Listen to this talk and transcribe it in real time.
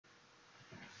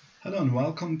Hello and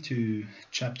welcome to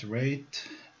Chapter 8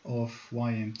 of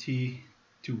YMT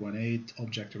 218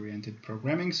 Object-Oriented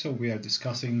Programming. So we are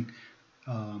discussing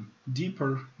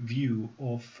deeper view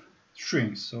of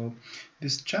strings. So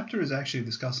this chapter is actually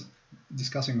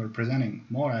discussing or presenting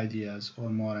more ideas or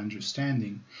more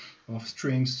understanding of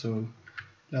strings. So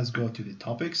let's go to the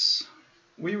topics.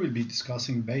 We will be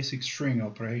discussing basic string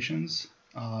operations,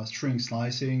 string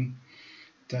slicing,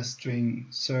 testing,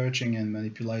 searching, and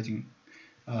manipulating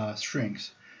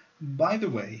strings. By the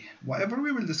way, whatever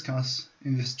we will discuss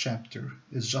in this chapter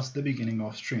is just the beginning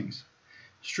of strings.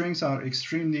 Strings are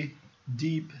extremely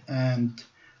deep and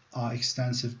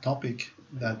extensive topic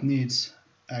that needs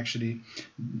actually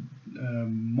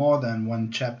more than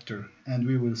one chapter, and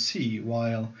we will see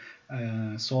while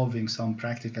solving some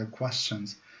practical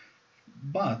questions.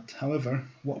 But, however,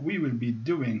 what we will be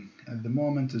doing at the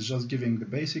moment is just giving the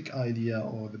basic idea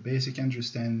or the basic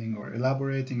understanding or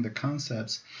elaborating the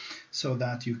concepts so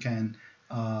that you can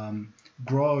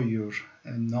grow your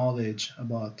knowledge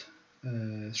about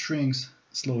strings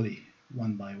slowly,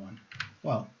 one by one.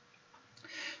 Well,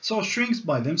 so strings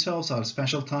by themselves are a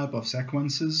special type of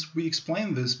sequences. We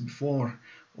explained this before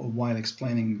while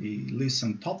explaining the lists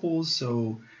and tuples.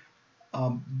 So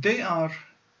they are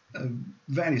a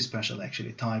very special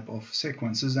actually type of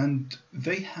sequences, and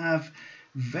they have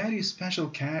very special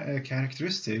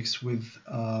characteristics with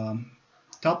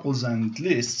tuples and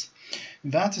lists.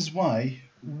 That is why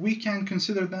we can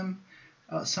consider them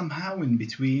somehow in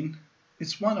between.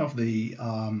 It's one of the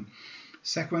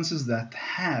sequences that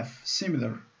have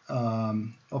similar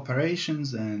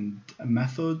operations and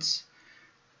methods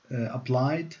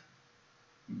applied,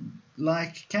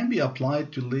 like can be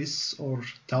applied to lists or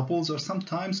tuples, or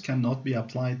sometimes cannot be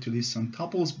applied to lists and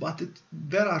tuples, but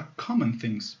there are common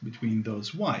things between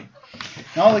those. Why?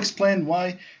 Now I'll explain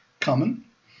why common.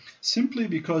 Simply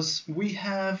because we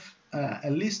have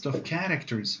a list of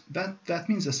characters. That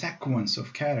means a sequence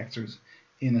of characters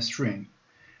in a string.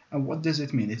 And what does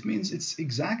it mean? It means it's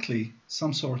exactly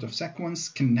some sort of sequence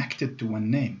connected to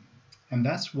one name. And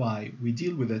that's why we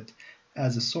deal with it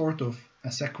as a sort of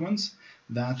a sequence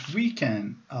that we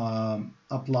can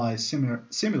apply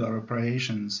similar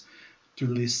operations to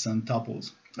lists and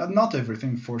tuples. Not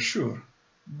everything for sure,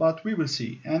 but we will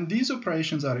see. And these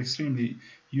operations are extremely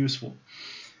useful.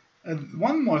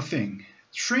 One more thing,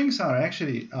 strings are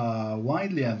actually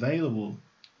widely available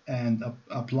and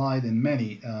applied in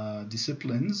many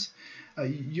disciplines.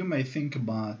 You may think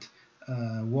about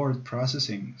word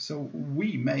processing. So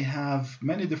we may have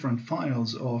many different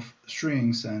files of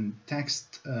strings and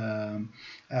text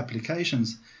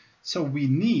applications. So we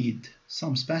need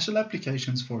some special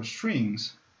applications for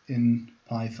strings in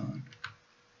Python.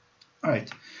 All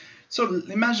right. So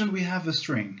imagine we have a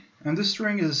string, and this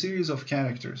string is a series of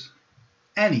characters.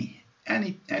 Any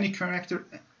character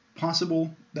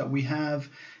possible that we have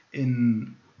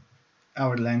in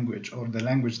our language or the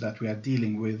language that we are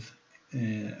dealing with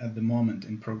at the moment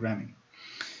in programming.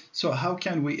 So how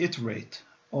can we iterate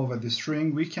over the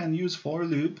string? We can use for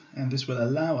loop, and this will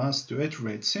allow us to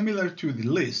iterate similar to the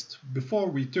list. Before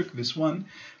we took this one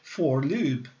for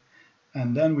loop,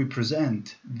 and then we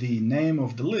present the name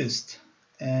of the list,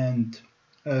 and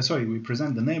we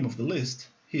present the name of the list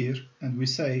here, and we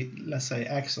say, let's say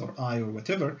X or I or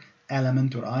whatever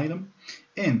element or item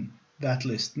in that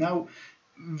list. Now,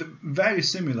 very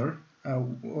similar,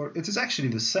 or it is actually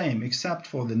the same, except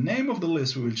for the name of the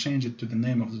list, we will change it to the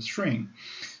name of the string.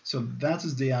 So that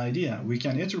is the idea. We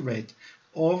can iterate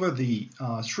over the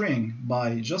string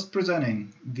by just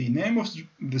presenting the name of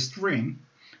the string,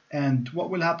 and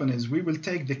what will happen is we will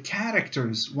take the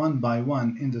characters one by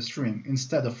one in the string.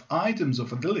 Instead of items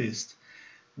of the list,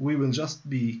 we will just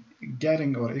be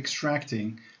getting or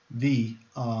extracting the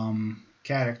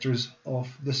characters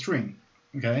of the string.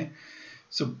 Okay,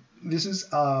 so this is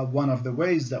one of the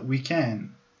ways that we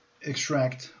can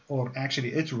extract or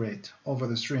actually iterate over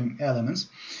the string elements.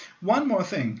 One more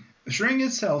thing, a string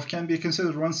itself can be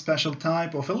considered one special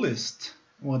type of a list.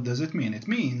 What does it mean? It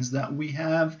means that we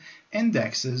have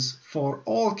indexes for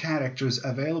all characters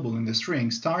available in the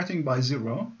string, starting by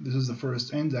 0. This is the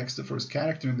first index, the first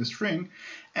character in the string,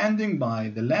 ending by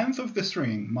the length of the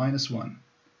string minus 1.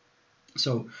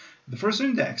 So the first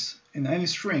index in any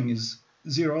string is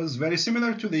 0, is very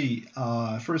similar to the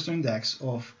first index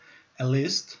of a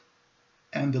list,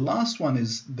 and the last one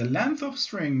is the length of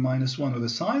string minus 1, or the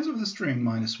size of the string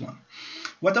minus 1.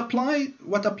 What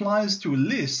applies to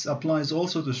lists applies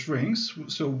also to strings.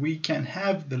 So we can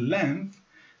have the length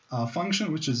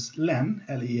function, which is len,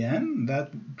 L-E-N,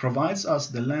 that provides us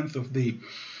the length of the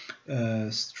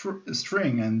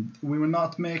string, and we will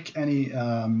not make any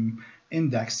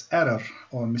index error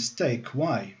or mistake.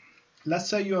 Why? Let's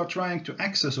say you are trying to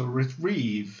access or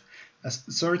retrieve a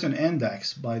certain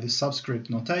index by the subscript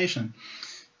notation.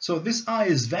 So this I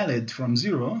is valid from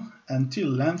 0 until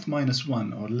length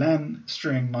 -1 or len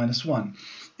string -1.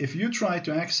 If you try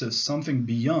to access something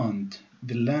beyond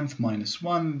the length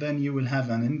 -1, then you will have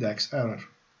an index error.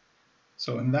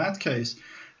 So in that case,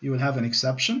 you will have an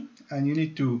exception, and you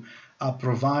need to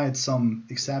provide some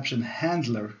exception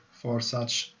handler for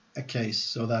such a case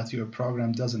so that your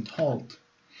program doesn't halt.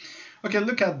 Okay,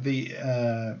 look at the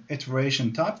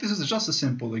iteration type. This is just a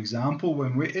simple example.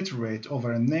 When we iterate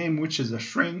over a name which is a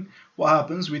string, what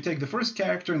happens? We take the first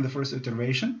character in the first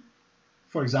iteration.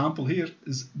 For example, here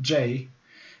is J.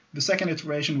 The second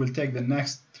iteration will take the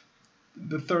next,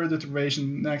 the third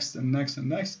iteration next and next and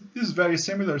next. This is very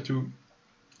similar to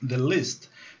the list.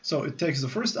 So it takes the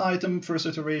first item, first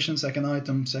iteration, second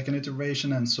item, second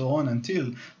iteration, and so on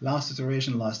until last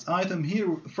iteration, last item. Here,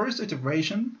 first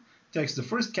iteration takes the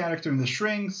first character in the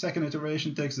string, second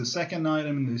iteration takes the second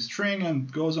item in the string,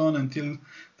 and goes on until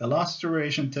the last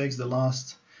iteration takes the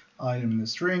last item in the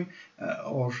string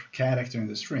or character in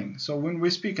the string. So when we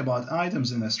speak about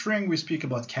items in a string, we speak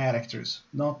about characters,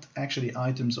 not actually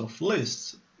items of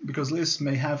lists, because lists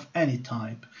may have any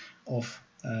type of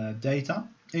data,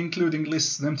 including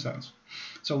lists themselves.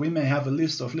 So we may have a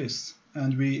list of lists,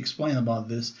 and we explain about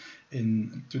this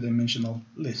in two-dimensional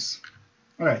lists.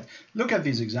 All right, look at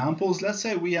these examples. Let's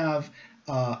say we have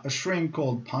a string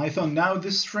called Python. Now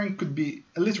this string could be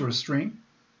a literal string.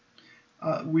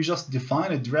 We just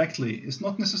define it directly. It's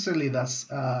not necessarily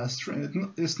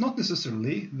it's not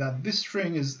necessarily that this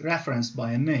string is referenced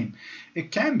by a name.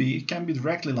 It can be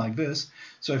directly like this.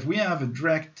 So if we have a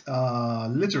direct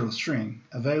literal string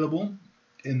available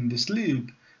in this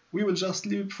loop, we will just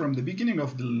loop from the beginning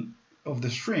of the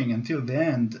string until the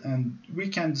end, and we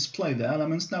can display the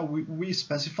elements. Now we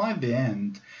specify the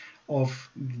end of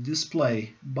the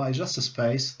display by just a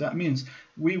space. That means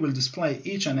we will display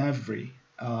each and every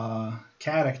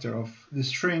character of the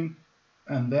string,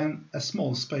 and then a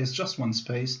small space, just one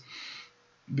space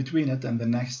between it and the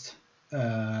next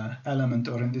element,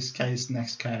 or in this case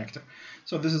next character.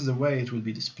 So this is the way it will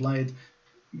be displayed: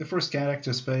 the first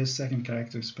character space, second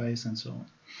character space, and so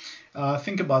on.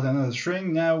 Think about another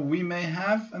string. Now we may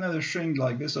have another string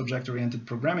like this, object-oriented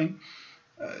programming.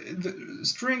 The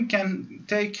string can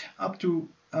take up to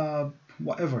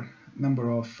whatever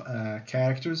number of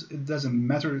characters. It doesn't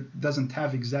matter, it doesn't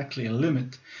have exactly a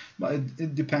limit, but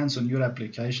it depends on your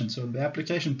application. So the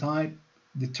application type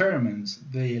determines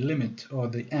the limit or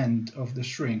the end of the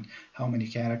string, how many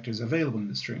characters available in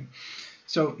the string.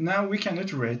 So now we can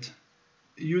iterate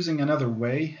using another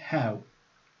way. How?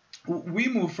 We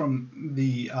move from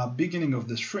the beginning of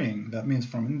the string, that means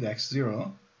from index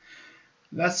 0.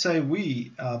 Let's say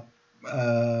we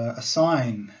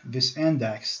assign this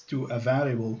index to a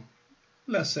variable,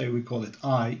 let's say we call it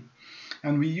I,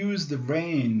 and we use the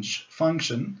range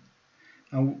function,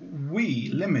 and we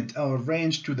limit our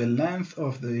range to the length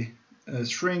of the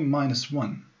string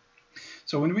 -1.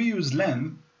 So when we use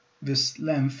length, this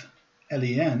length,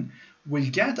 len, will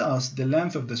get us the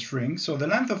length of the string. So the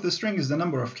length of the string is the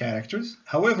number of characters.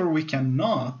 However, we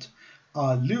cannot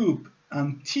loop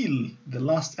until the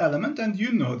last element, and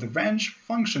you know the range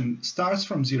function starts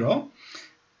from 0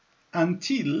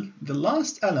 until the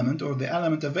last element, or the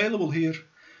element available here,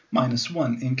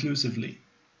 -1 inclusively.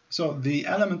 So the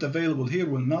element available here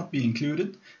will not be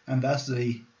included, and that's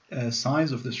the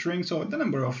size of the string. So the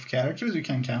number of characters, you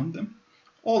can count them,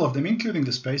 all of them, including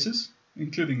the spaces,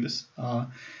 including this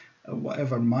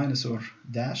whatever minus or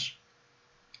dash.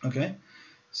 Okay,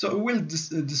 so it will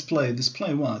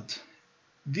display what?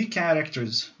 The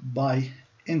characters by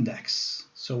index.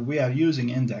 So we are using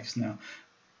index now.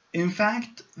 In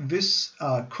fact, this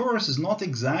course is not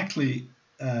exactly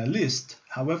a list.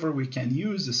 However, we can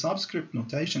use the subscript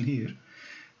notation here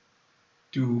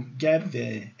to get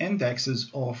the indexes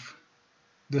of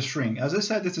the string. As I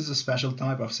said, this is a special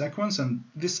type of sequence, and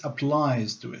this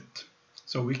applies to it.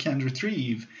 So we can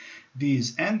retrieve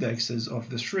these indexes of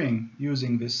the string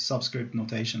using this subscript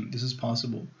notation. This is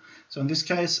possible. So in this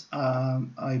case,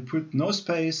 I put no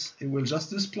space. It will just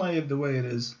display it the way it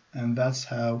is, and that's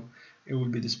how it will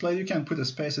be displayed. You can put a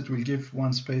space, it will give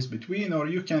one space between, or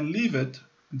you can leave it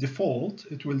default.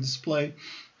 It will display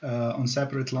on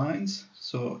separate lines.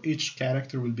 So each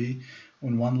character will be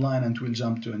on one line and will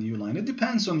jump to a new line. It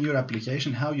depends on your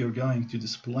application, how you're going to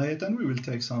display it, and we will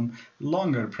take some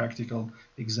longer practical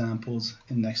examples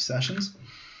in next sessions.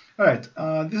 All right,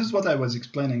 this is what I was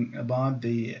explaining about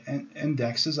the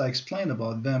indexes. I explained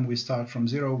about them. We start from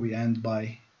 0, we end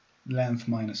by length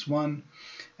 -1,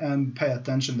 and pay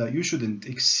attention that you shouldn't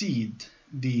exceed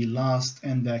the last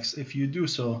index. If you do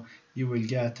so, you will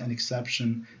get an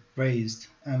exception raised,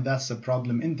 and that's the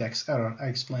problem index error. I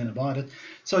explained about it.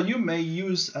 So you may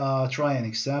use try and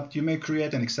except. You may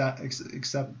create an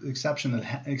exceptional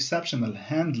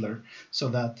handler so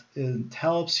that it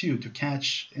helps you to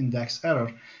catch index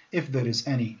error if there is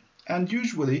any. And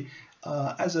usually,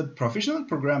 as a professional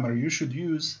programmer, you should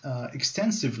use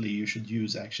extensively. You should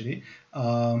use actually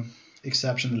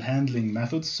exceptional handling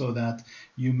methods so that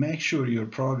you make sure your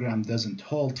program doesn't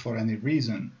halt for any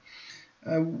reason.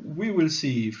 We will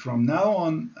see from now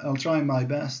on. I'll try my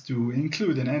best to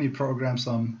include in any program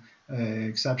some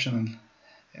exception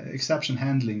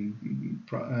handling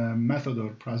method or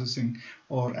processing,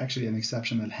 or actually an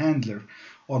exceptional handler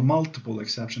or multiple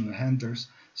exceptional handlers,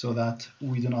 so that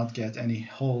we do not get any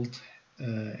halt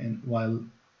while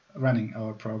running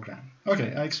our program.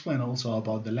 Okay, I explained also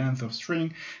about the length of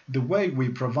string. The way we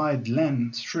provide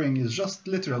len string is just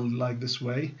literally like this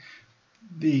way.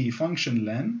 The function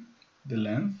len, the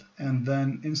length, and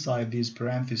then inside these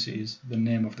parentheses the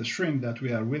name of the string that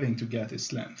we are willing to get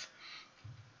its length.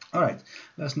 Alright,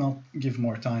 let's not give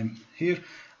more time here.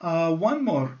 One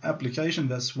more application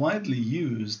that's widely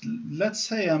used. Let's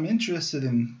say I'm interested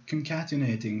in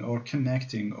concatenating or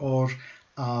connecting or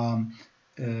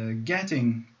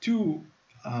getting two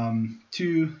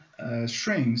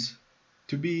strings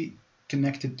to be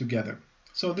connected together.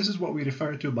 So this is what we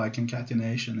refer to by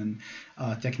concatenation in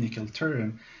technical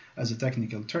term. As a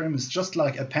technical term, it's just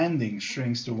like appending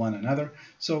strings to one another.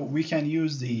 So we can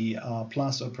use the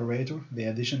plus operator, the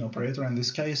addition operator. In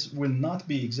this case, will not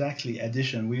be exactly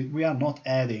addition. We are not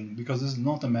adding, because this is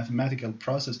not a mathematical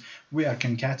process. We are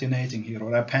concatenating here,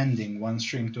 or appending one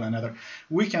string to another.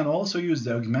 We can also use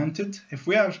the augmented if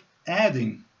we are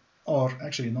adding, or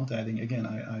actually not adding. Again,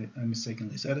 I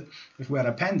mistakenly said it. If we are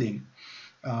appending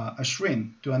a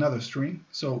string to another string,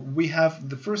 so we have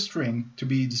the first string to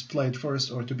be displayed first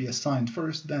or to be assigned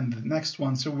first, then the next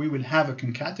one, so we will have a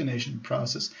concatenation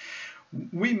process.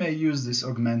 We may use this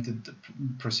augmented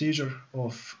procedure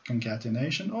of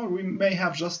concatenation, or we may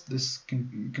have just this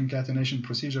concatenation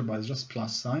procedure by just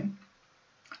plus sign.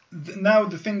 Now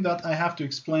the thing that I have to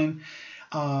explain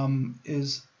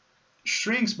is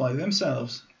strings by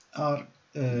themselves are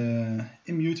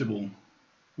immutable.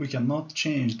 We cannot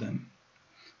change them.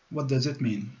 What does it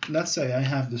mean? Let's say I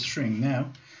have the string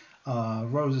now,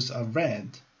 roses are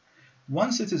red.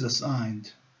 Once it is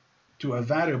assigned to a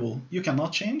variable, you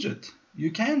cannot change it.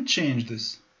 You can't change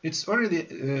this. It's already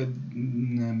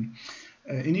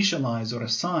initialized or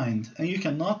assigned, and you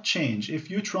cannot change. If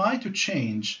you try to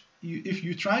change, if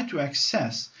you try to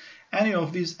access any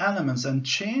of these elements and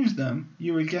change them,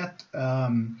 you will get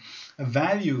a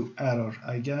value error,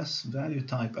 I guess, value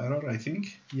type error, I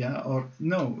think. Yeah, or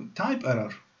no, type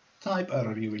error. Type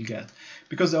error you will get,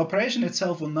 because the operation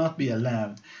itself will not be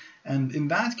allowed. And in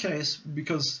that case,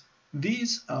 because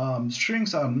these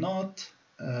strings are not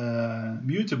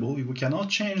mutable, we cannot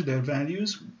change their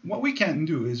values, what we can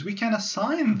do is we can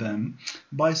assign them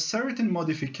by certain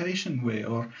modification way,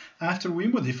 or after we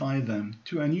modify them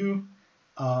to a new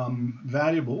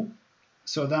variable,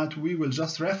 so that we will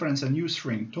just reference a new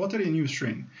string, totally new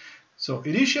string. So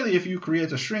initially, if you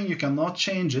create a string, you cannot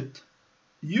change it.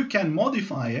 You can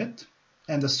modify it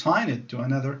and assign it to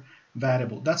another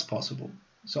variable. That's possible.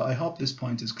 So I hope this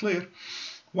point is clear.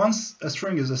 Once a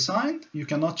string is assigned, you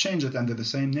cannot change it under the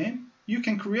same name. You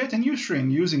can create a new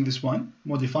string using this one,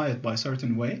 modify it by a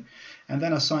certain way, and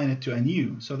then assign it to a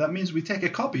new. So that means we take a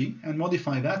copy and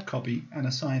modify that copy and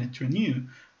assign it to a new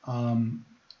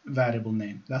variable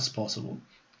name. That's possible.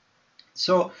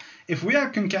 So if we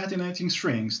are concatenating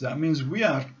strings, that means we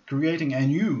are creating a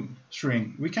new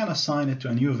string. We can assign it to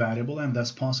a new variable, and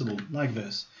that's possible like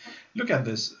this. Look at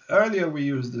this. Earlier we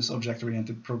used this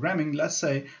object-oriented programming. Let's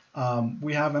say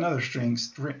we have another string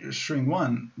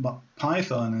 1, but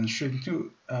Python, and string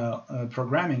 2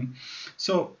 programming.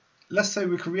 So let's say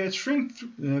we create string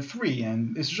 3,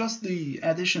 and it's just the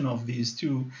addition of these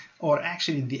two, or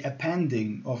actually the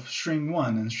appending of string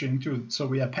 1 and string 2. So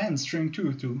we append string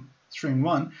 2 to string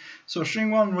 1. So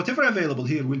string 1, whatever available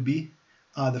here, will be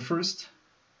the first,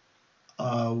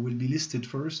 will be listed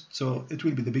first. So it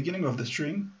will be the beginning of the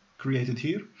string created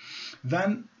here.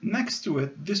 Then next to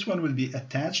it, this one will be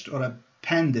attached or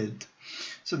appended.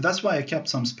 So that's why I kept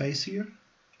some space here.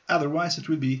 Otherwise, it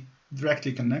will be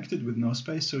directly connected with no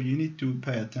space. So you need to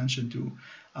pay attention to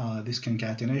this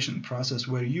concatenation process,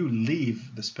 where you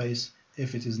leave the space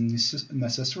if it is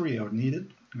necessary or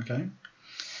needed. Okay.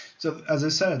 So as I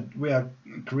said, we are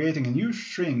creating a new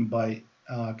string by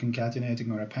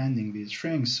concatenating or appending these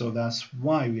strings, so that's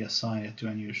why we assign it to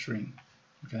a new string.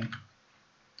 Okay.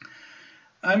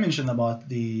 I mentioned about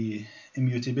the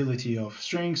immutability of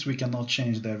strings. We cannot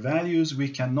change their values. We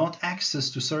cannot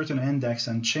access to certain index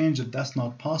and change it. That's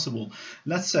not possible.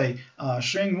 Let's say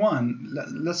string 1,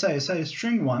 let's say I say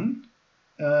string 1,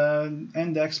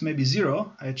 index maybe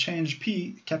 0. I change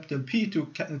p, capital P to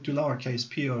lowercase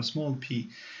p or small p.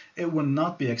 It will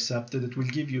not be accepted. It will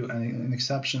give you an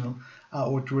exceptional,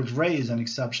 or it will raise an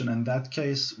exception. In that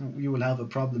case, you will have a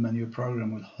problem and your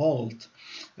program will halt.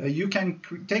 You can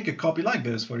take a copy like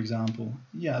this, for example.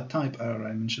 Yeah, type error,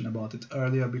 I mentioned about it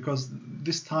earlier, because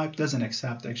this type doesn't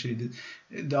accept, actually,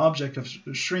 the object of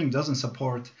string doesn't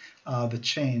support the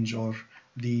change or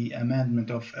the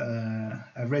amendment of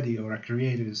a ready or a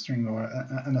created string or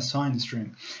an assigned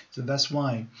string. So that's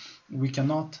why we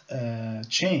cannot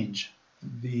change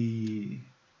the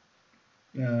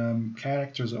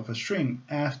characters of a string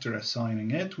after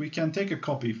assigning it. We can take a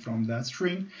copy from that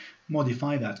string,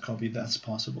 modify that copy. That's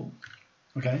possible.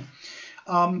 Okay.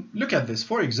 Look at this.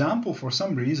 For example, for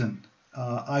some reason,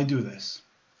 I do this.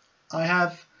 I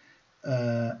have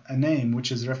a name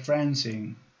which is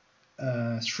referencing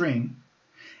a string,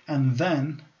 and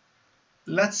then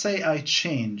let's say I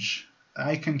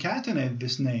concatenate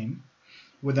this name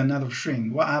with another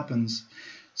string. What happens?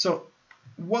 So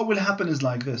what will happen is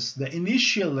like this. The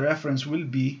initial reference will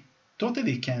be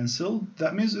totally cancelled.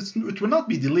 That means it will not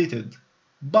be deleted,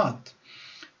 but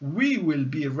we will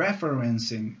be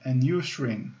referencing a new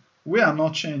string. We are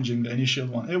not changing the initial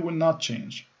one. It will not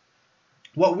change.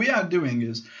 What we are doing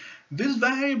is this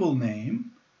variable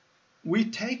name, we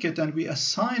take it and we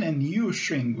assign a new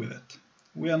string with it.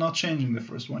 We are not changing the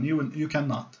first one. You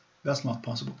cannot. That's not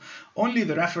possible. Only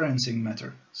the referencing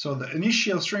matter. So the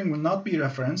initial string will not be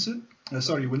referenced,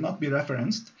 will not be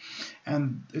referenced,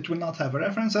 and it will not have a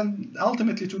reference, and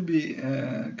ultimately it will be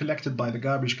collected by the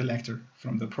garbage collector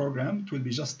from the program. It will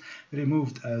be just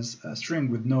removed as a string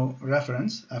with no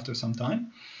reference after some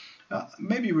time.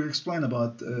 Maybe we'll explain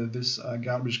about this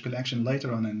garbage collection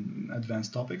later on in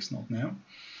advanced topics, not now.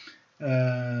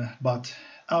 But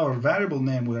our variable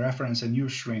name will reference a new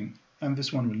string, and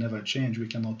this one will never change. We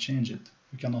cannot change it.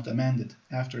 We cannot amend it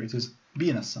after it is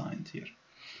being assigned here.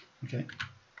 Okay.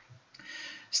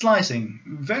 Slicing,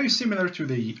 very similar to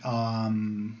the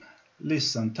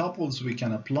lists and tuples. We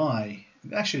can apply,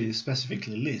 actually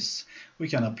specifically lists, we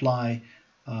can apply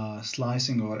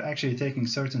slicing, or actually taking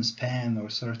certain span or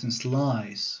certain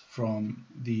slice from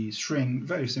the string,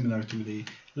 very similar to the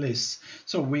lists.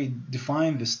 So we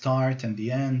define the start and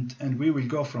the end, and we will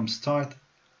go from start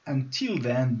until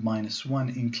the end -1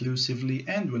 inclusively,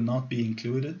 and will not be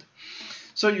included.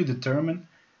 So you determine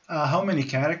how many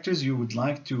characters you would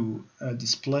like to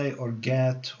display or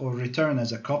get or return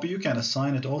as a copy. You can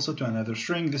assign it also to another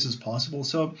string. This is possible.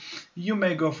 So you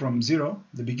may go from 0,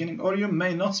 the beginning, or you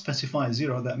may not specify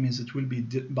 0. That means it will be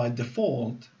by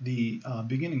default the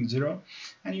beginning 0,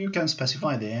 and you can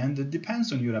specify the end. It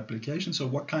depends on your application. So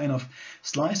what kind of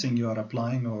slicing you are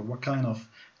applying, or what kind of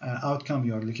outcome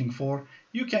you are looking for.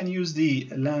 You can use the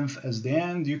length as the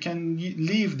end. You can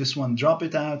leave this one, drop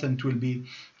it out, and it will be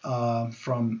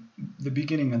from the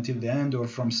beginning until the end, or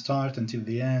from start until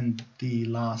the end, the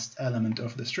last element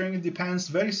of the string. It depends.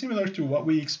 Very similar to what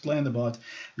we explained about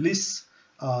lists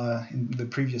in the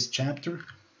previous chapter.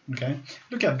 Okay,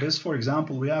 look at this. For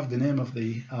example, we have the name of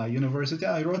the university.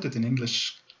 I wrote it in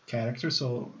English characters,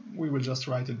 so we will just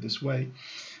write it this way,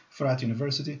 Fırat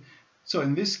University. So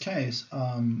in this case,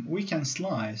 we can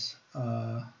slice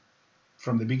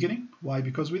from the beginning. Why?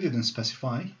 Because we didn't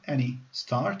specify any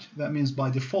start. That means by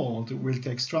default, it will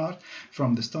take start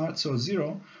from the start. So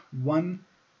 0, 1,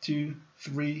 2,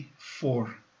 3,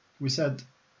 4. We said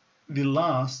the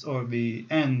last or the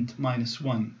end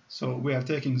 -1. So we are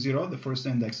taking 0. The first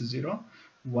index is 0,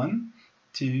 1,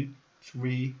 2,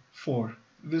 3, 4.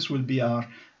 This will be our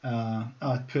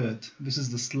output. This is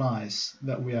the slice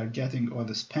that we are getting, or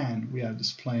the span we are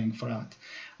displaying for that.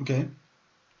 Okay.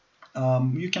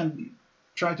 You can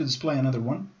try to display another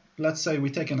one. Let's say we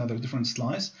take another different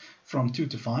slice from 2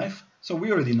 to 5. So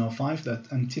we already know 5,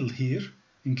 that until here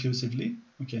inclusively,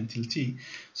 okay, until t.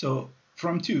 So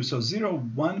from 2, so 0,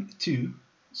 1, 2,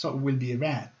 so it will be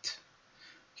rat.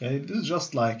 Okay, this is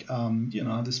just like you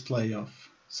know, a display of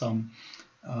some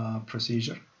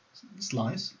procedure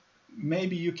slice.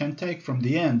 Maybe you can take from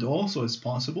the end also, is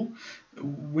possible.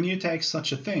 When you take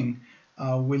such a thing,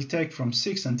 we'll take from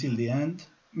 6 until the end.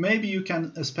 Maybe you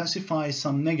can specify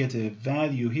some negative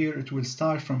value here. It will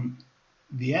start from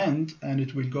the end and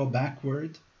it will go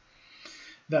backward.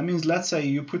 That means, let's say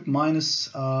you put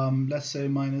let's say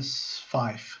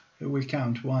 -5. It will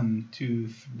count 1, 2,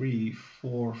 3,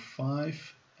 4,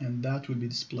 5, and that will be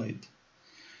displayed.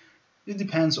 It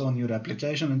depends on your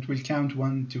application. It will count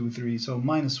 1, 2, 3. So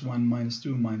 -1,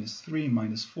 -2, -3,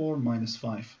 -4,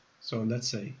 -5. So let's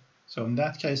say. So in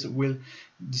that case, it will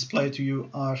display to you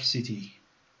RCT.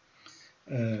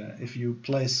 If you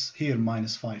place here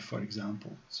 -5, for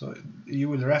example. So you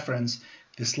will reference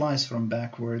the slice from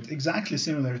backward, exactly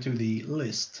similar to the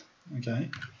list. Okay.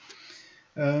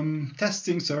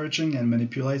 Testing, searching, and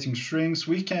manipulating strings.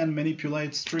 We can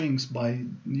manipulate strings by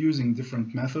using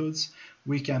different methods.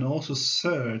 We can also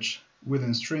search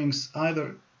within strings,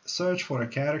 either search for a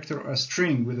character or a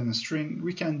string within a string.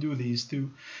 We can do these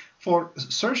too. For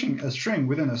searching a string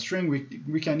within a string,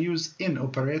 we can use in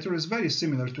operator. Is very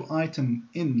similar to item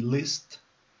in list.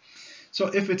 So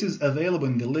if it is available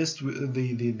in the list,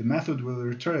 the method will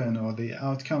return, or the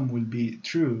outcome will be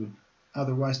true.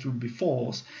 Otherwise it will be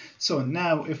false. So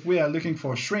now if we are looking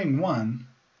for string 1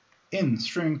 in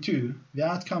string 2, the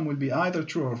outcome will be either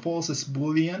true or false. It's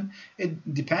Boolean,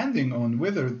 depending on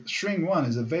whether string 1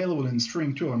 is available in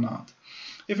string 2 or not.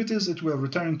 If it is, it will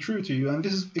return true to you, and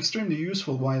this is extremely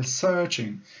useful while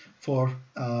searching for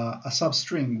a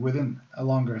substring within a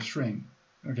longer string.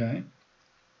 Okay.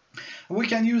 We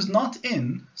can use not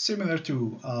in, similar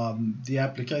to the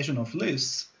application of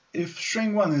lists. If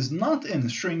string 1 is not in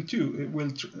string 2, it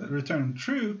will return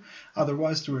true,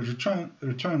 otherwise it will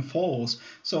return false.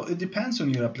 So it depends on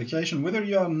your application, whether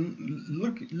you are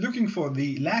looking for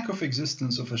the lack of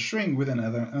existence of a string within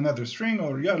another string,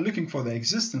 or you are looking for the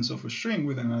existence of a string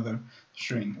within another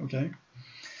string. Okay.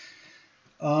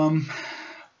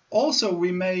 Also,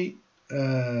 we may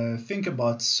think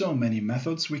about so many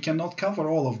methods. We cannot cover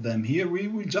all of them here. We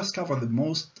will just cover the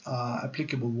most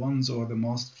applicable ones, or the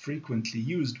most frequently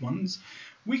used ones.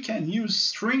 We can use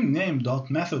string name dot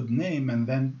method name and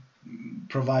then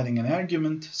providing an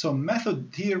argument. So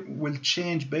method here will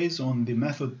change based on the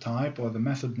method type, or the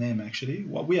method name actually,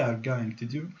 what we are going to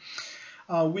do.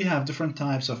 We have different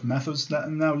types of methods.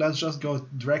 Now let's just go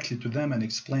directly to them and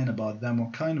explain about them,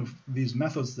 what kind of these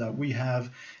methods that we have,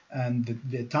 and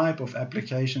the type of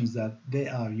applications that they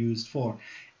are used for.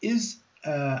 Is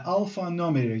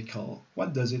alphanumerical.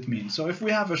 What does it mean? So if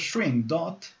we have a string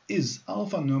dot is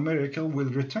alphanumerical, will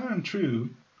return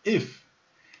true if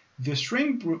the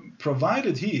string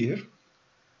provided here,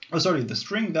 the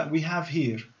string that we have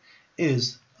here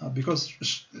is, because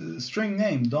string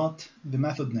name dot the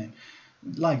method name,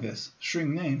 like this,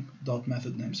 string name dot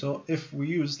method name. So if we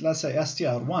use, let's say,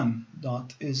 str1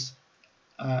 dot is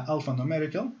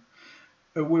alphanumerical,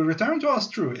 it will return to us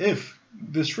true if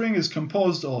the string is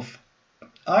composed of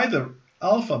either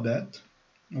alphabet,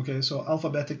 okay, so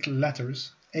alphabetic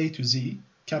letters A to Z,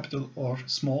 capital or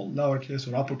small, lowercase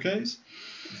or uppercase,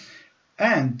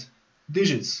 and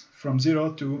digits from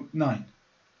 0 to 9.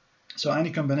 So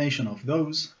any combination of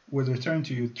those will return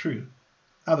to you true.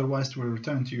 Otherwise it will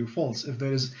return to you false. If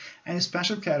there is any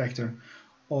special character,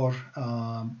 or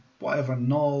whatever,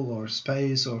 null or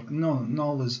space, or no,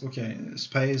 null is okay,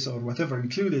 space or whatever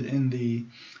included in the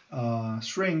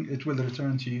string, it will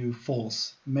return to you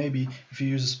false. Maybe if you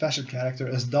use a special character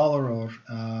as dollar or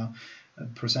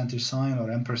percentage sign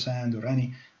or ampersand or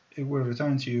any, it will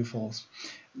return to you false.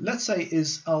 Let's say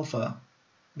is alpha,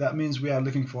 that means we are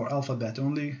looking for alphabet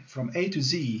only from A to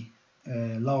Z,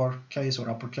 lowercase or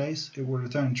uppercase, it will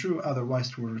return true, otherwise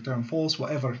it will return false,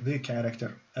 whatever the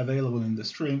character available in the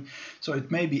string. So it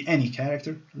may be any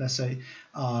character. Let's say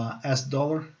as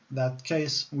dollar, that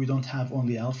case we don't have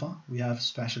only alpha, we have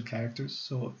special characters,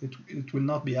 so it will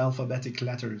not be alphabetic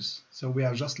letters. So we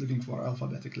are just looking for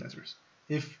alphabetic letters.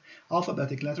 If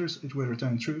alphabetic letters, it will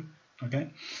return true.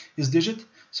 Okay. Is digit,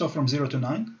 so from 0 to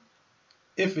 9.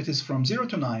 If it is from 0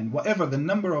 to 9, whatever the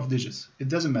number of digits, it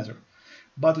doesn't matter,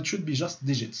 but it should be just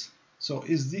digits. So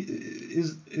is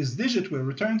digit will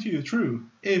return to you true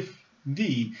if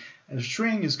the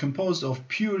string is composed of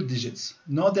pure digits,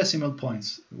 no decimal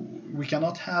points. We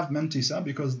cannot have mentisa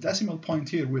because decimal point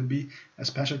here will be a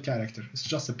special character. It's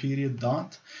just a period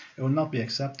dot. It will not be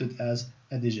accepted as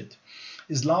a digit.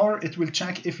 Is lower, it will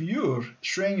check if your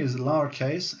string is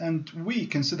lowercase, and we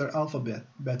consider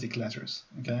alphabetic letters.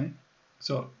 Okay,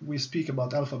 so we speak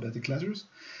about alphabetic letters.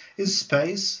 Is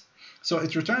space, so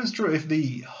it returns true if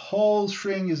the whole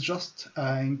string is just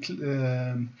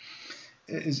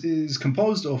is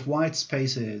composed of white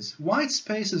spaces. White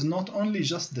space is not only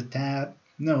just the tab,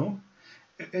 no,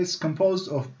 it's composed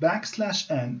of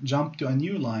 \n, jump to a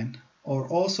new line, or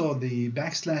also the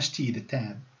 \t, the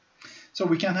tab. So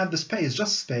we can have the space,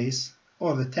 just space,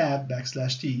 or the tab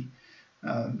 \t,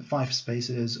 5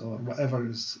 spaces or whatever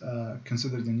is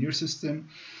considered in your system,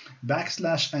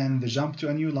 \n, the jump to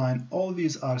a new line, all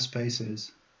these are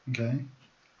spaces. Okay,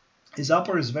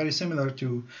 upper is very similar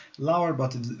to lower,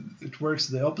 but it works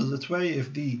the opposite way.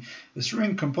 If the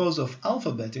string composed of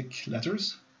alphabetic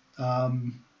letters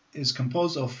is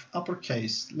composed of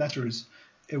uppercase letters,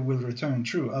 it will return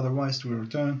true, otherwise it will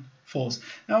return false.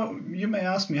 Now you may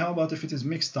ask me, how about if it is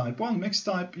mixed type? Well, mixed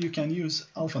type you can use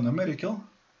alphanumerical,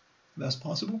 that's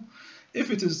possible. If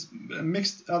it is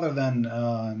mixed other than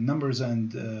numbers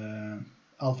and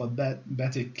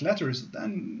alphabetic letters,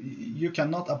 then you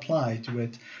cannot apply to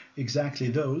it exactly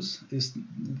those. Is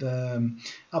the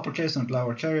uppercase and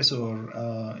lowercase,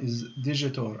 or is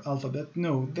digit or alphabet?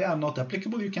 No, they are not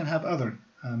applicable. You can have other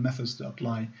methods to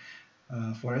apply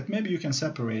for it. Maybe you can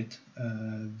separate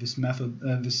this method,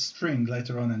 this string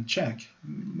later on, and check.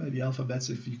 Maybe alphabets,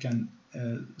 if you can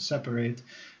separate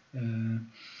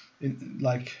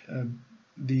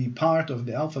the part of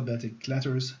the alphabetic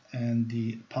letters and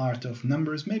the part of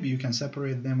numbers, maybe you can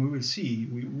separate them. We will see.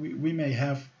 We may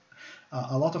have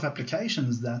a lot of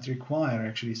applications that require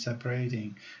actually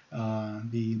separating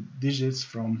the digits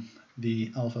from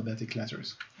the alphabetic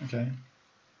letters. Okay.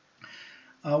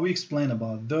 We explain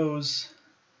about those.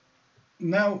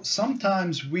 Now,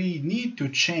 sometimes we need to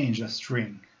change a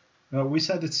string. We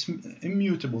said it's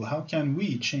immutable. How can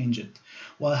we change it?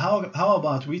 Well, how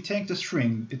about we take the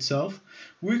string itself,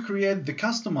 we create the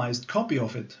customized copy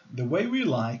of it the way we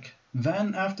like,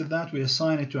 then after that we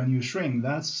assign it to a new string.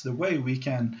 That's the way we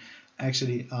can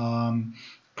actually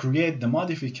create the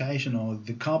modification or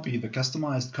the copy, the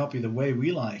customized copy, the way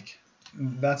we like.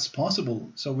 That's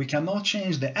possible. So we cannot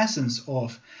change the essence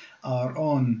of our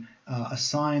own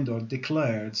assigned or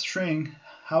declared string.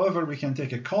 However, we can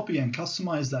take a copy and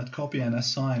customize that copy and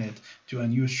assign it to a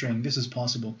new string. This is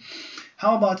possible.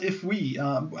 How about if we,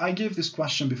 I gave this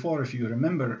question before, if you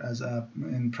remember, as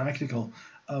in practical,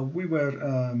 we were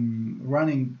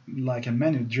running like a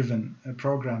menu-driven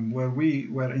program where we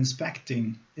were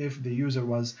inspecting if the user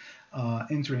was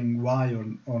entering Y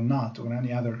or not, or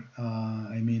any other,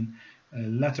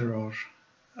 letter or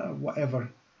whatever.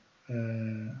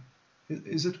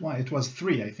 Is it Y? It was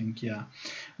 3, I think, yeah.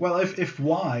 Well, if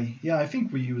Y, yeah, I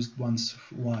think we used once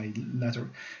Y letter.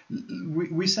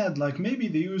 We said, like, maybe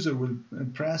the user will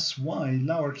press Y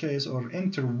lowercase or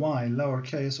enter Y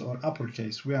lowercase or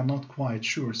uppercase. We are not quite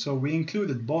sure. So we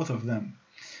included both of them,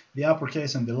 the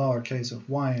uppercase and the lowercase of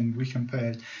Y, and we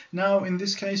compared. Now, in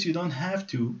this case, you don't have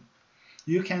to.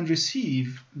 You can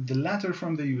receive the letter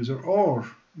from the user, or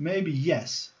maybe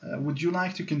yes. Would you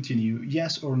like to continue?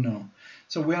 Yes or no?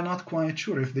 So we are not quite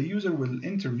sure if the user will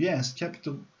enter yes,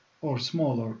 capital or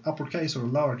small or uppercase or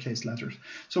lowercase letters.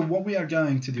 So what we are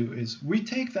going to do is we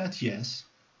take that yes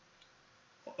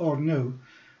or no.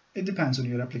 It depends on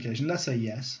your application. Let's say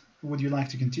yes. Would you like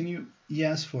to continue?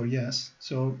 Yes for yes.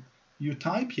 So you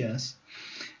type yes.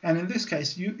 And in this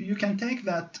case, you can take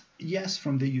that yes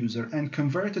from the user and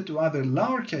convert it to either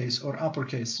lowercase or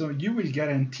uppercase. So you will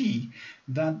guarantee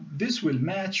that this will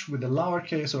match with the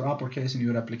lowercase or uppercase in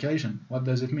your application. What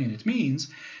does it mean? It means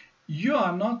you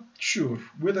are not sure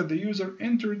whether the user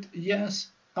entered yes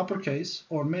uppercase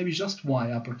or maybe just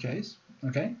Y uppercase,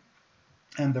 okay?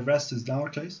 And the rest is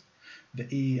lowercase, the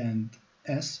E and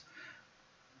S.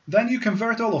 Then you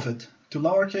convert all of it to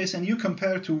lowercase and you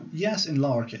compare to yes in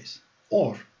lowercase.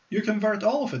 Or you convert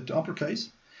all of it to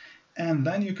uppercase and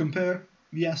then you compare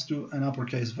yes to an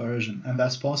uppercase version, and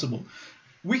that's possible.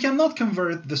 We cannot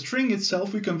convert the string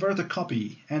itself, we convert a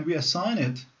copy and we assign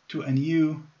it to a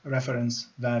new reference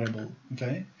variable,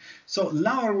 okay? So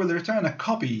lower will return a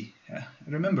copy.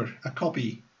 Remember, a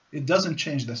copy. It doesn't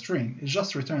change the string, it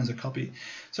just returns a copy.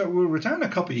 So we'll return a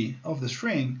copy of the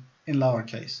string in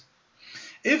lowercase.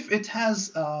 If it has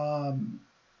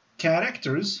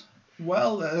characters,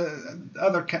 well,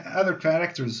 other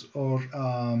characters or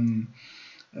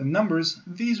numbers,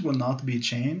 these will not be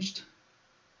changed.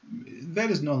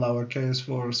 There is no lowercase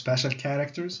for special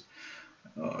characters.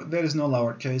 There is no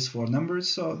lowercase for numbers,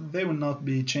 so they will not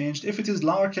be changed. If it is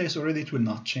lowercase already, it will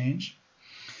not change.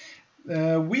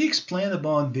 We explained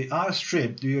about the R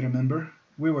strip, do you remember?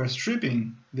 We were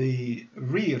stripping the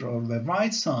rear or the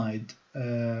right side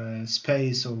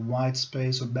space or white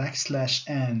space or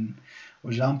 \n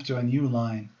or jump to a new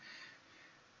line.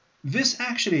 This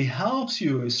actually helps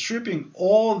you stripping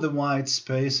all the white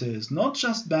spaces, not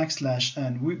just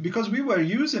 \n, because we were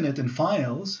using it in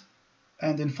files,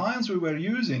 and in files we were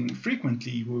using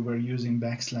frequently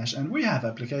 \n. We have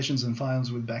applications in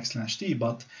files with \t,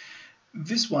 but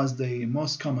this was the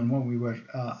most common one we were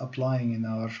applying in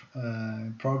our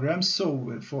programs.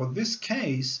 So for this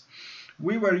case,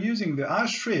 we were using the R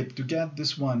strip to get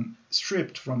this one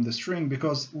stripped from the string,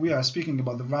 because we are speaking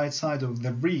about the right side of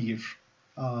the rear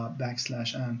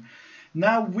 \n.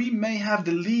 Now we may have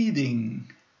the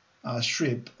leading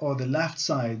strip or the left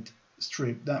side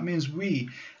strip. That means we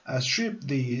strip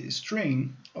the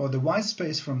string or the white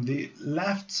space from the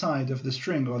left side of the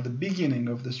string or the beginning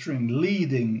of the string,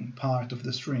 leading part of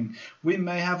the string. We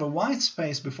may have a white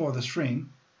space before the string,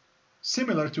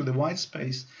 similar to the white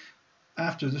space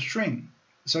after the string.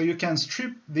 So you can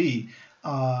strip the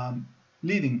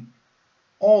leading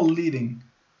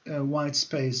white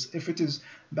space if it is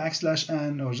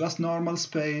 \n or just normal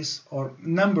space or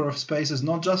number of spaces,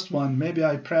 not just one. Maybe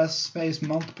I press space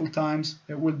multiple times,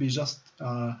 it will be just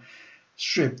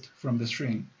stripped from the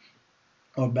string.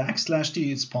 Or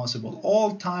 \t, it's possible.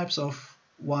 All types of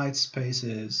white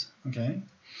spaces, okay?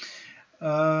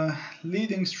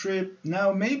 Leading strip.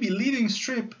 Now maybe leading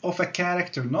strip of a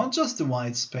character, not just the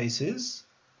white spaces.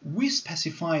 We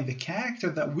specify the character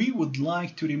that we would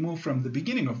like to remove from the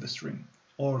beginning of the string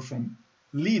or from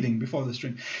leading before the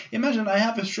string. Imagine I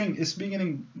have a string, its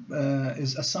beginning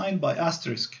is assigned by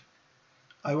asterisk.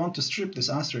 I want to strip this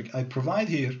asterisk. I provide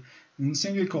here in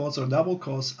single quotes or double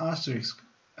quotes asterisk,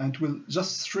 and we'll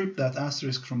just strip that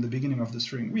asterisk from the beginning of the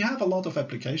string. We have a lot of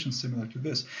applications similar to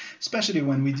this, especially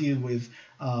when we deal with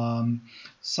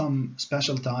some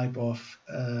special type of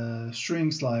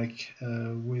strings, like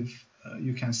with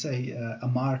you can say a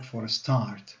mark for a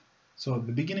start. So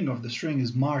the beginning of the string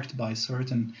is marked by a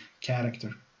certain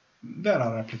character. There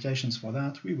are applications for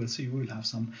that. We will see. We will have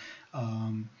some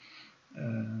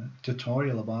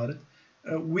tutorial about it.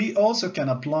 We also can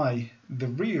apply the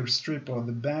rear strip or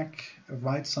the back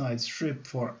right side strip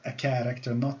for a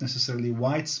character, not necessarily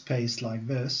white space like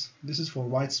this. This is for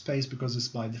white space because it's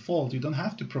by default. You don't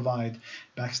have to provide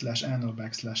 \n or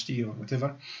 \t or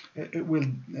whatever. It will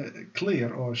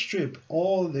clear or strip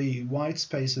all the white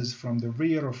spaces from the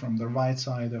rear or from the right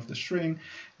side of the string.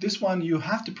 This one you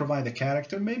have to provide a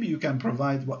character. Maybe you can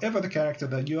provide whatever the character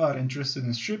that you are interested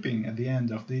in stripping at the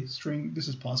end of the string. This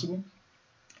is possible.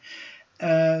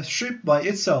 Strip by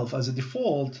itself as a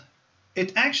default,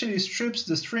 it actually strips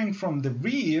the string from the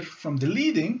rear, from the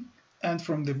leading, and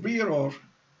from the rear or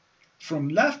from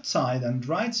left side and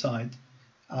right side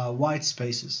white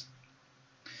spaces.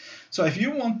 So if you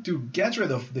want to get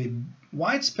rid of the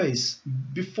white space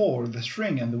before the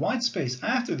string and the white space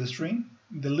after the string,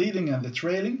 the leading and the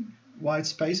trailing white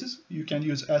spaces, you can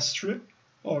use strip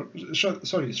or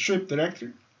strip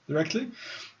directly.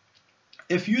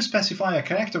 If you specify a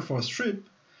character for strip,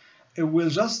 it will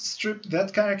just strip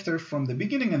that character from the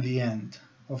beginning and the end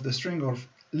of the string, or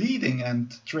leading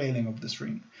and trailing of the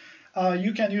string.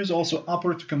 You can use also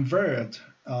upper to convert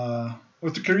or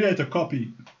to create a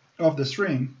copy of the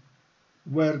string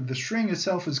where the string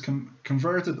itself is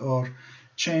converted or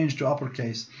changed to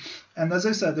uppercase. And as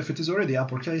I said, if it is already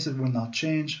uppercase, it will not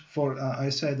change. For I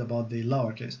said about the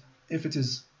lowercase. If it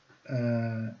is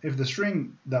if the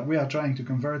string that we are trying to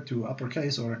convert to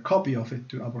uppercase or a copy of it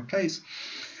to uppercase,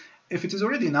 if it is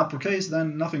already in uppercase,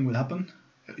 then nothing will happen.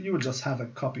 You will just have a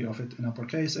copy of it in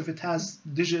uppercase. If it has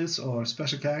digits or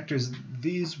special characters,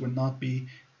 these will not be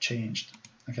changed.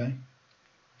 Okay.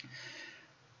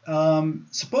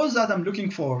 Suppose that I'm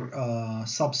looking for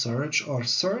sub-search or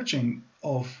searching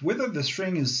of whether the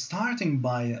string is starting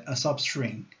by a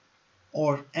substring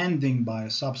or ending by a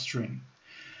substring.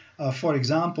 For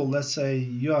example, let's say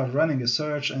you are running a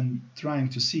search and trying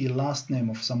to see last name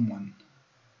of someone.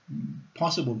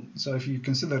 Possible. So if you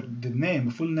consider the name,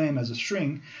 full name as a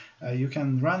string, you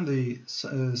can run the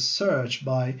search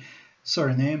by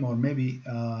surname or maybe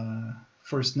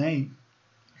first name.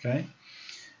 Okay.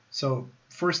 So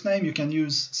first name you can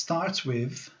use starts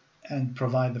with and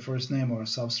provide the first name or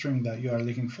substring that you are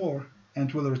looking for, and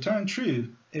it will return true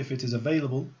if it is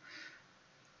available.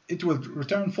 It will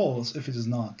return false if it is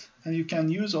not. And you can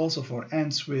use also for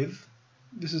ends with.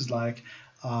 This is like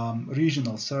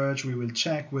regional search. We will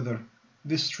check whether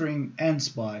this string ends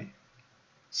by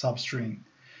substring.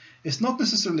 It's not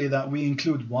necessarily that we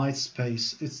include white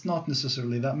space. It's not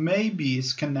necessarily that. Maybe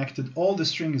it's connected, all the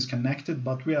string is connected,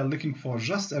 but we are looking for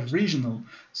just a regional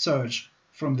search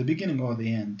from the beginning or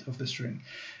the end of the string.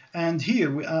 And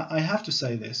here I have to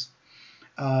say this.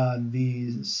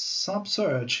 The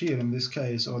sub-search here in this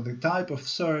case, or the type of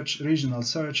search, regional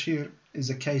search here, is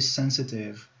a case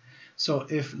sensitive. So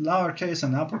if lowercase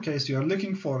and uppercase, you are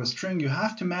looking for a string, you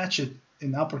have to match it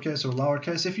in uppercase or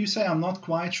lowercase. If you say I'm not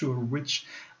quite sure which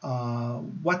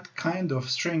what kind of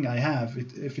string I have,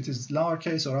 if it is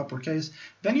lowercase or uppercase,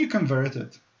 then you convert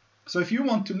it. So if you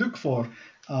want to look for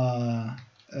a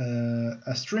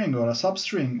string or a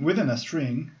substring within a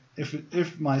string,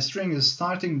 if my string is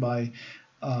starting by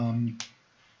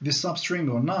this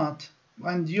substring or not,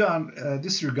 and you are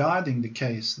disregarding the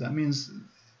case, that means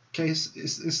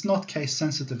it's not case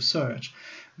sensitive search,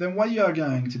 then what you are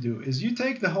going to do is you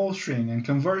take the whole string and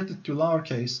convert it to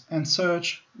lowercase and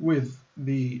search with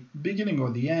the beginning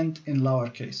or the end in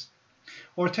lowercase.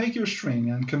 Or take your string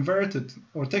and convert it,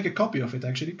 or take a copy of it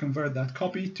actually, convert that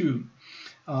copy to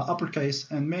uppercase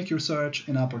and make your search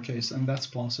in uppercase, and that's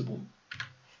possible.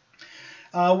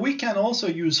 We can also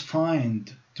use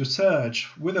find to search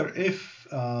whether the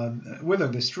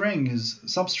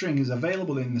substring is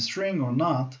available in the string or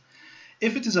not.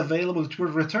 If it is available, it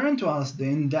will return to us the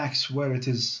index where it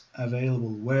is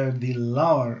available, where the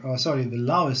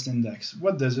lowest index.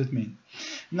 What does it mean?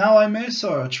 Now I may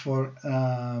search for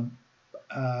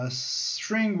a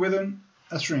string within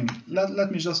a string.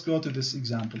 Let me just go to this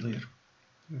example here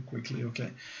quickly.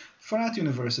 Okay, Fırat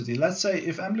University. Let's say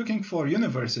if I'm looking for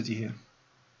university here,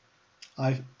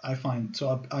 I find,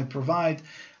 so I provide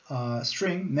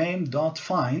string name dot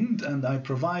find, and I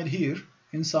provide here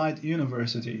inside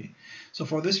university. So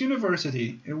for this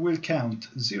university, it will count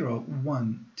 0,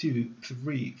 1, 2,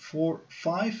 3, 4,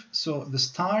 5. So the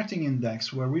starting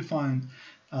index where we find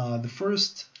the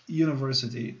first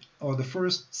university or the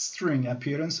first string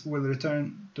appearance will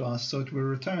return to us. So it will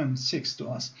return 6 to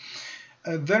us.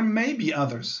 There may be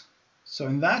others. So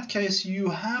in that case, you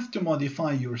have to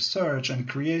modify your search and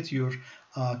create your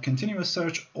continuous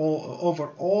search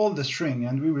over all the string,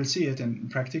 and we will see it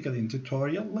practically in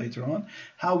tutorial later on,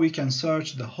 how we can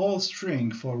search the whole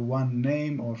string for one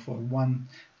name or for one,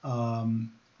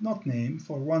 not name,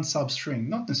 for one substring,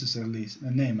 not necessarily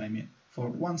a name, I mean, for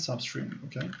one substring,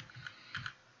 okay?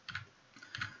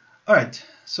 All right,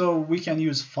 so we can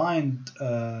use find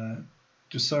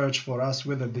to search for us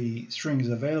whether the string is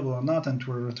available or not, and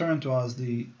to return to us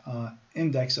the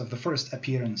index of the first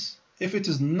appearance. If it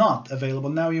is not available,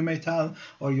 now you may tell,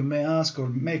 or you may ask, or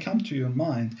may come to your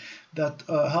mind that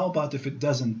how about if it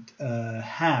doesn't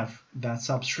have that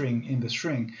substring in the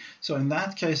string? So in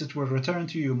that case, it will return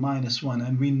to you -1,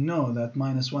 and we know that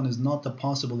 -1 is not a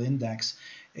possible index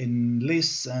in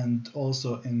lists and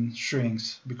also in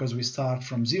strings, because we start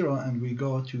from 0 and we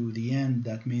go to the end.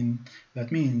 That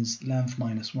means length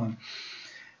 -1.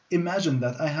 Imagine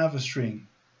that I have a string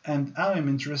and I am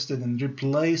interested in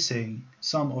replacing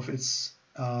some of its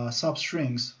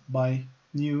substrings by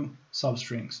new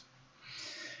substrings.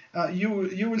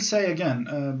 You will say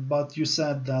again, but you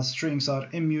said that strings are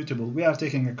immutable. We are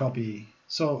taking a copy.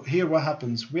 So here what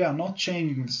happens? We are not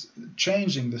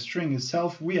changing the string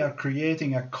itself. We are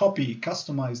creating a copy,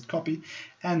 customized copy,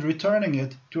 and returning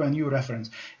it to a new reference.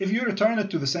 If you return it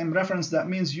to the same reference, that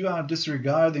means you are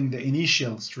disregarding the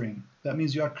initial string. That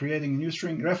means you are creating a new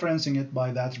string, referencing it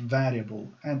by that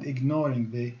variable, and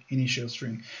ignoring the initial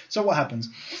string. So what happens?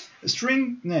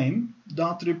 String name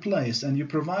dot replace, and you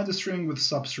provide a string with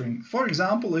substring. For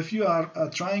example, if you are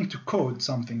trying to code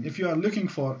something, if you are looking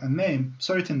for a name,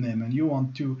 certain name, and you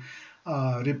want to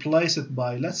replace it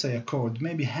by, let's say, a code,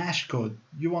 maybe hash code.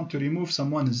 You want to remove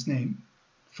someone's name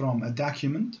from a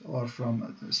document or from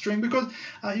a string, because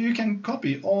you can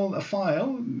copy all a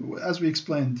file, as we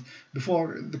explained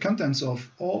before, the contents of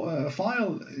all a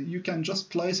file, you can just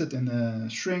place it in a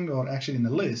string or actually in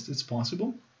a list. It's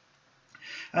possible.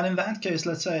 And in that case,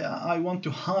 let's say I want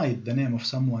to hide the name of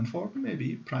someone for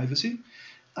maybe privacy.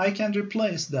 I can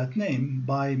replace that name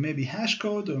by maybe hash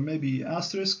code or maybe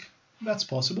asterisk. That's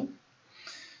possible.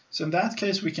 So in that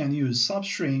case, we can use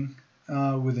substring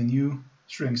with a new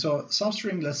string. So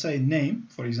substring, let's say name,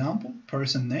 for example,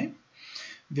 person name.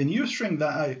 The new string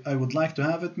that I would like to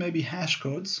have it, maybe hash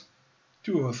codes,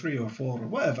 2 or 3 or 4 or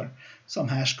whatever, some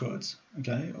hash codes,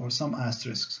 okay, or some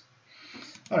asterisks.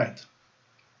 All right.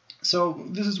 So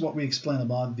this is what we explain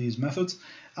about these methods.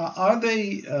 Are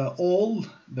they all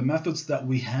the methods that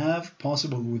we have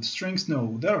possible with strings?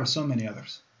 No, there are so many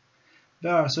others.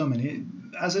 There are so many.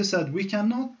 As I said, we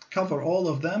cannot cover all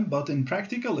of them, but in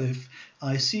practical, if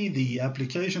I see the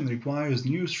application requires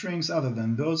new strings other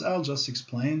than those, I'll just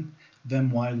explain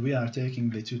them while we are taking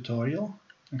the tutorial.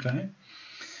 Okay.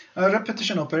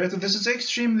 Repetition operator. This is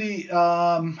extremely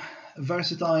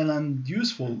versatile and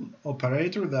useful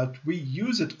operator that we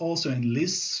use it also in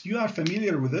lists. You are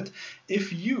familiar with it.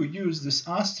 If you use this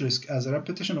asterisk as a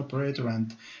repetition operator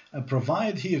and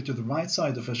provide here to the right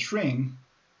side of a string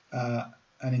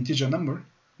an integer number,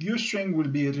 your string will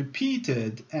be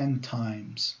repeated n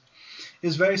times.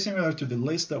 It's very similar to the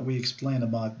list that we explained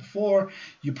about before.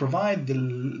 You provide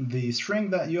the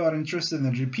string that you are interested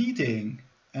in repeating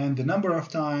and the number of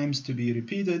times to be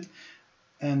repeated,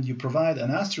 and you provide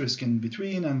an asterisk in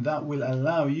between, and that will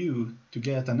allow you to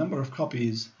get a number of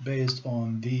copies based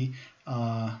on the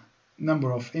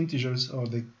number of integers, or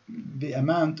the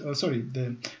amount, or sorry,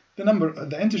 the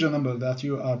the integer number that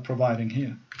you are providing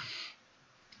here.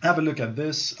 Have a look at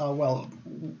this. Well,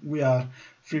 we are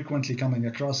frequently coming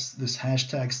across this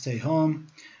hashtag stay home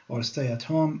or stay at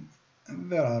home.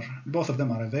 Both of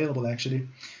them are available actually.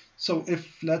 So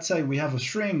if, let's say, we have a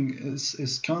string,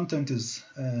 its content is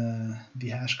the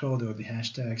hash code or the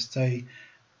hashtag stay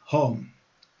home.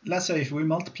 Let's say if we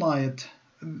multiply it,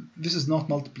 this is not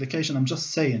multiplication, I'm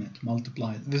just saying it,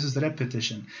 multiply it. This is the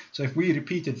repetition. So if we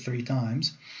repeat it 3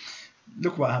 times,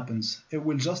 look what happens. It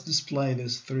will just display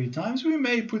this 3 times. We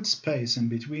may put space in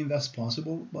between, that's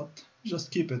possible, but just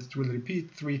keep it. It will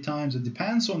repeat 3 times. It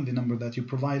depends on the number that you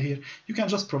provide here. You can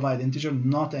just provide integer,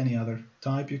 not any other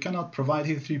type. You cannot provide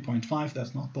here 3.5,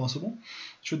 that's not possible.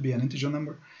 It should be an integer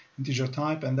number, integer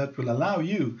type, and that will allow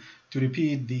you to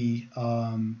repeat the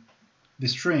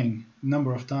string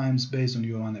number of times based on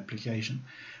your own application.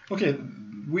 Okay,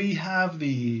 we have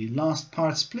the last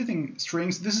part, splitting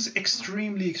strings. This is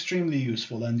extremely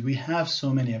useful, and we have so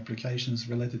many applications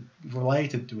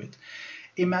related to it.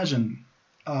 Imagine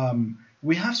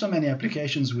we have so many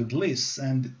applications with lists,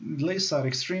 and lists are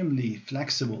extremely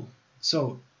flexible.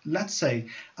 So let's say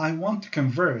I want to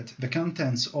convert the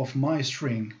contents of my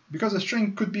string, because a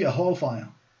string could be a whole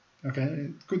file. Okay,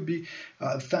 it could be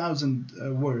 1,000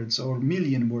 words or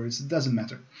 1,000,000 words, it doesn't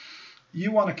matter.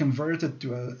 You want to convert it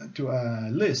to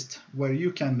a list where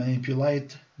you can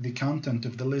manipulate the content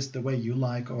of the list the way you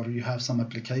like, or you have some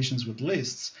applications with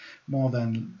lists more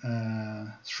than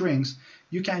strings.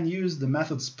 You can use the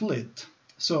method split.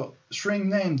 So string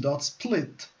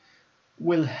name.split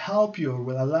will help you, or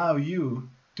will allow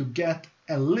you to get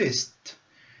a list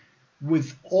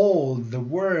with all the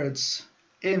words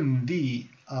in the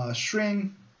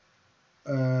string,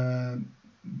 the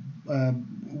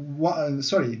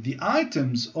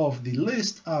items of the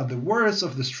list are the words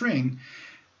of the string,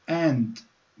 and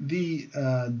the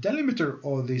delimiter,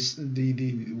 or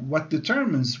what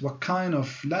determines what kind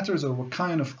of letters or what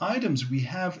kind of items we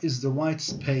have, is the white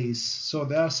space. So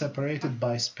they are separated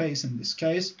by space in this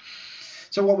case.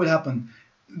 So what will happen?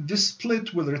 This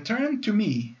split will return to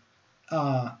me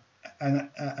a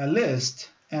list,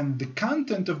 and the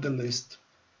content of the list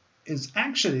is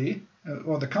actually,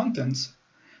 or the contents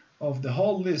of the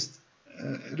whole list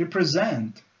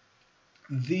represent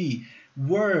the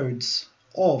words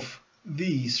of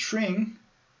the string,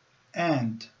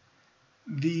 and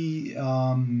the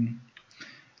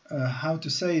how to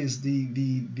say is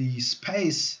the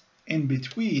space in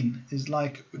between is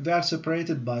like they're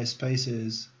separated by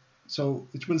spaces. So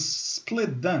it will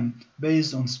split them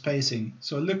based on spacing.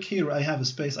 So look here, I have a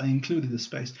space, I included a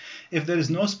space. If there is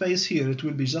no space here, it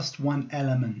will be just one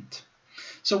element.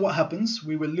 So what happens?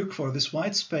 We will look for this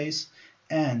white space,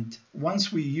 and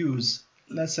once we use,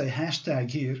 let's say, hashtag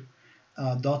here,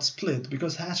 dot split,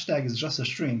 because hashtag is just a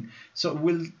string, so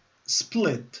we'll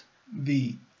split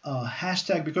the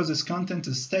hashtag, because its content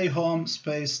is stay home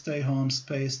space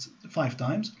 5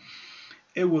 times.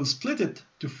 It will split it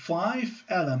to 5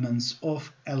 elements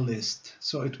of a list.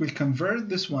 So it will convert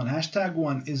this one. Hashtag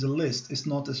 1 is a list, it's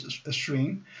not a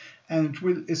string, and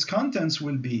its contents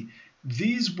will be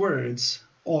these words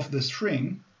of the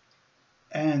string,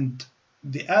 and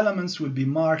the elements will be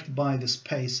marked by the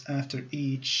space after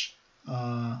each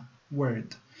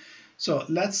word. So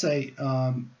let's say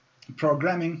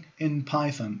programming in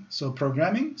Python. So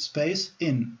programming space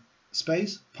in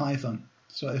space Python.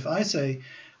 So if I say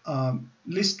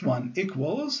list1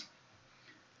 equals,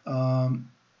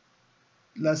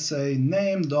 let's say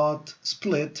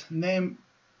name.split, name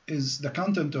is the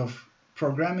content of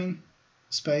programming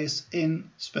space in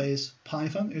space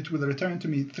Python. It will return to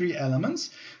me 3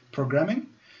 elements: programming,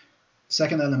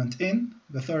 second element in,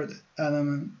 the third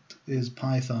element is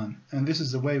Python. And this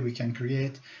is the way we can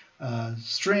create a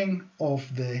string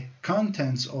of the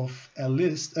contents of a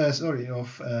list,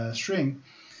 of a string.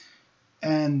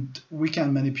 And we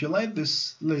can manipulate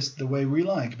this list the way we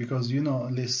like, because you know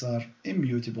lists are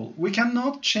immutable. We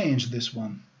cannot change this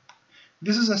one.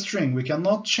 This is a string, we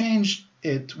cannot change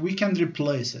it, we can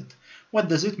replace it. What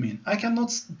does it mean? I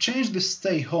cannot change this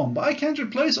stay home, but I can't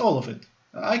replace all of it.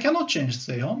 I cannot change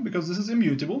stay home because this is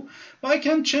immutable, but I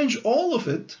can change all of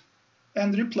it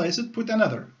and replace it, put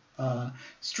another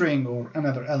string or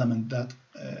another element that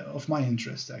of my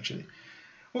interest actually.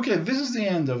 Okay, this is the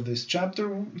end of this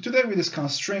chapter. Today we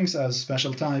discussed strings as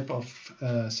special type of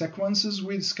sequences.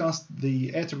 We discussed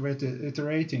the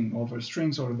iterating over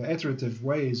strings, or the iterative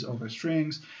ways over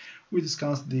strings. We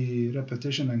discussed the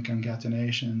repetition and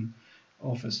concatenation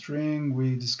of a string.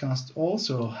 We discussed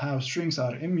also how strings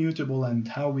are immutable and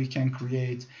how we can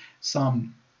create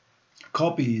some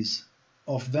copies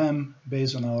of them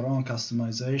based on our own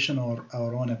customization or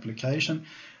our own application.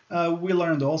 We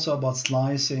learned also about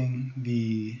slicing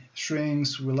the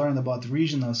strings. We learned about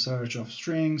regional search of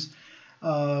strings.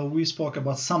 We spoke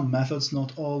about some methods,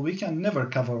 not all. We can never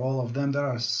cover all of them. There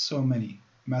are so many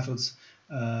methods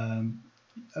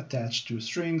attached to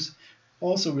strings.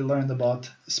 Also, we learned about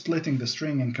splitting the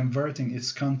string and converting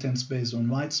its contents based on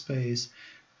white space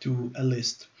to a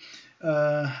list.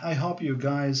 I hope you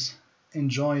guys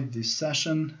enjoyed this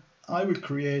session. I will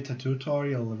create a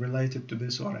tutorial related to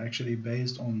this, or actually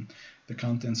based on the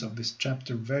contents of this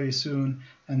chapter, very soon.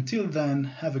 Until then,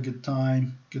 have a good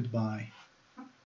time. Goodbye.